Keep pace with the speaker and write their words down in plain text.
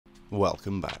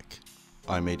Welcome back.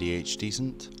 I'm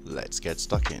ADHDecent, let's get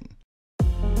stuck in.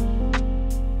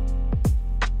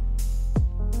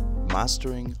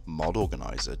 Mastering Mod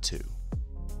Organizer 2,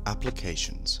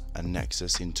 Applications and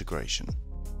Nexus Integration.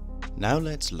 Now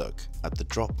let's look at the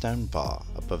drop-down bar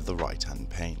above the right-hand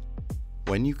pane.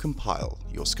 When you compile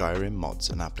your Skyrim mods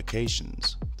and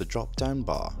applications, the drop-down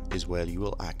bar is where you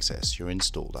will access your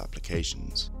installed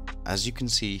applications. As you can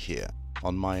see here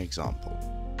on my example,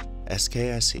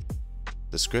 SE,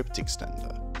 the script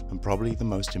extender, and probably the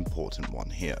most important one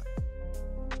here.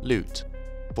 Loot,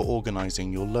 for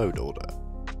organizing your load order.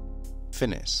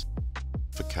 Finis,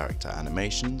 for character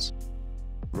animations.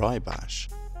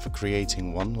 Rybash, for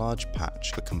creating one large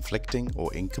patch for conflicting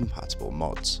or incompatible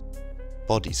mods.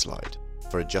 Body Slide,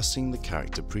 for adjusting the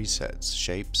character presets,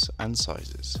 shapes and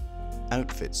sizes.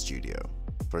 Outfit Studio,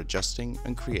 for adjusting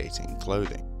and creating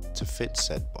clothing to fit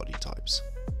said body types.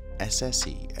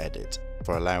 SE Edit,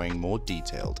 for allowing more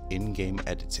detailed in-game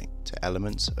editing to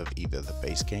elements of either the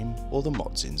base game or the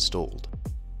mods installed.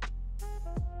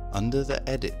 Under the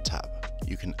Edit tab,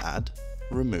 you can add,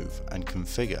 remove and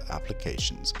configure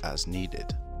applications as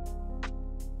needed.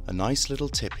 A nice little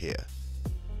tip here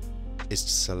is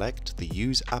to select the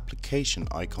Use Application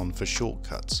icon for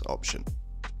shortcuts option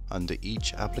under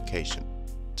each application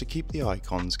to keep the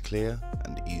icons clear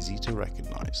and easy to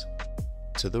recognize.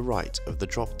 To the right of the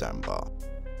drop-down bar,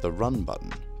 the Run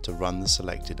button to run the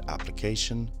selected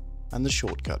application and the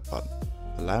Shortcut button,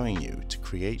 allowing you to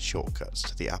create shortcuts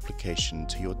to the application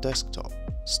to your desktop,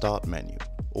 Start menu,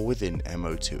 or within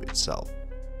MO2 itself.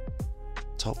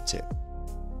 Top tip: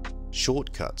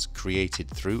 shortcuts created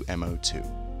through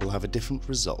MO2 will have a different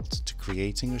result to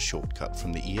creating a shortcut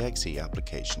from the EXE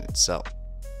application itself.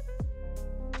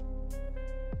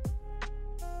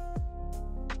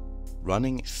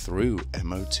 Running through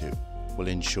MO2 will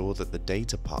ensure that the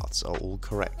data paths are all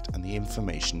correct and the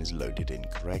information is loaded in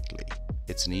correctly.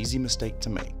 It's an easy mistake to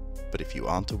make, but if you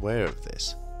aren't aware of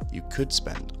this, you could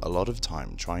spend a lot of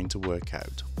time trying to work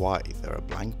out why there are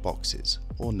blank boxes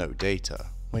or no data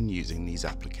when using these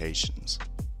applications.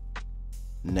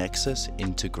 Nexus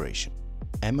Integration.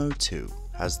 MO2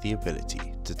 has the ability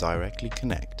to directly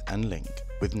connect and link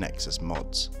with Nexus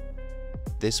Mods.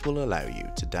 This will allow you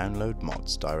to download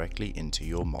mods directly into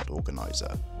your mod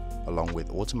organizer, along with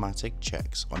automatic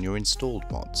checks on your installed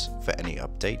mods for any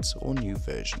updates or new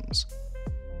versions.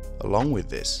 Along with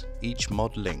this, each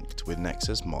mod linked with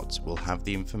Nexus Mods will have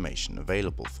the information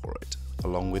available for it,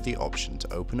 along with the option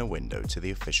to open a window to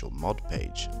the official mod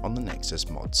page on the Nexus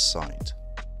Mods site.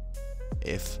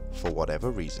 If, for whatever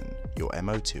reason, your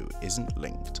MO2 isn't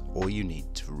linked or you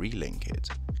need to relink it,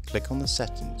 click on the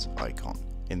Settings icon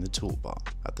in the toolbar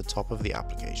at the top of the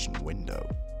application window.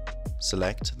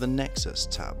 Select the Nexus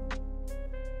tab.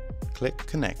 Click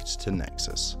Connect to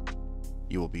Nexus.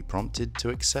 You will be prompted to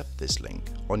accept this link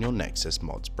on your Nexus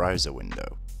Mods browser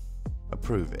window.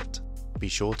 Approve it. Be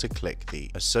sure to click the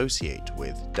Associate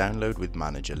with Download with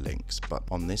Manager links button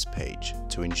on this page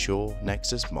to ensure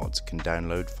Nexus Mods can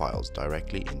download files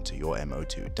directly into your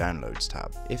MO2 Downloads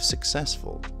tab. If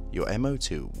successful, your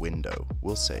MO2 window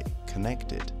will say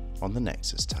Connected on the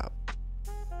Nexus tab.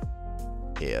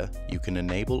 Here, you can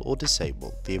enable or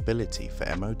disable the ability for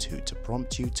MO2 to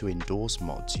prompt you to endorse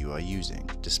mods you are using,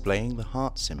 displaying the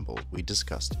heart symbol we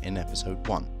discussed in episode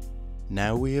 1.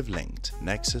 Now we have linked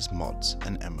Nexus Mods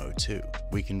and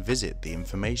MO2, we can visit the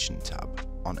Information tab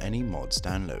on any mods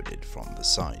downloaded from the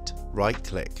site.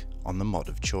 Right-click on the mod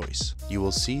of choice. You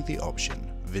will see the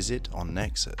option Visit on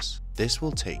Nexus. This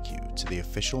will take you to the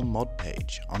official mod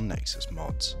page on Nexus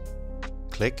Mods.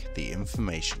 Click the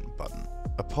Information button.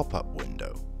 A pop-up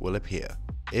window will appear.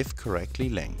 If correctly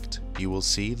linked, you will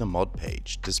see the mod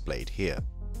page displayed here.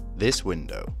 This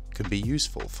window can be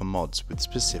useful for mods with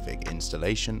specific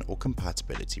installation or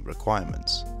compatibility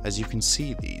requirements, as you can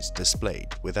see these displayed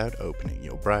without opening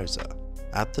your browser.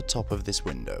 At the top of this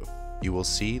window, you will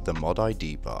see the mod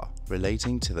ID bar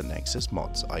relating to the Nexus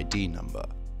Mods ID number.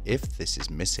 If this is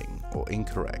missing or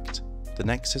incorrect, the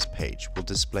Nexus page will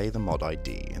display the mod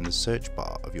ID in the search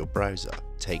bar of your browser.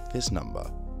 Take this number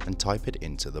and type it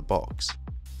into the box,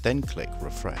 then click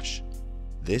Refresh.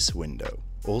 This window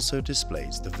also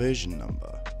displays the version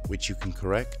number, which you can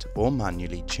correct or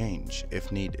manually change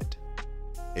if needed.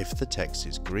 If the text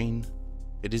is green,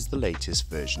 it is the latest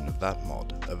version of that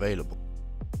mod available.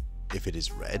 If it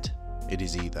is red, it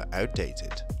is either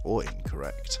outdated or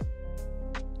incorrect.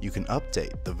 You can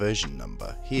update the version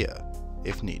number here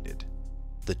if needed.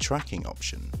 The tracking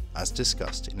option, as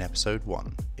discussed in episode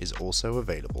 1, is also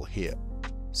available here.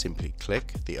 Simply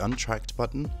click the Untracked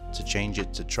button to change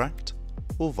it to tracked,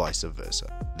 or vice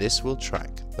versa. This will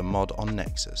track the mod on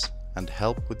Nexus and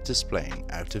help with displaying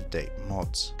out-of-date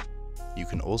mods. You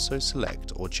can also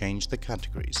select or change the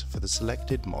categories for the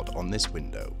selected mod on this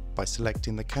window by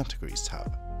selecting the Categories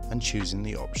tab and choosing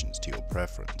the options to your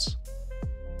preference.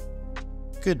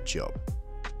 Good job!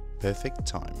 Perfect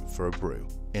time for a brew.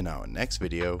 In our next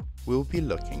video, we'll be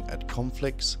looking at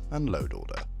conflicts and load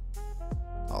order.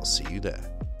 I'll see you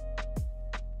there.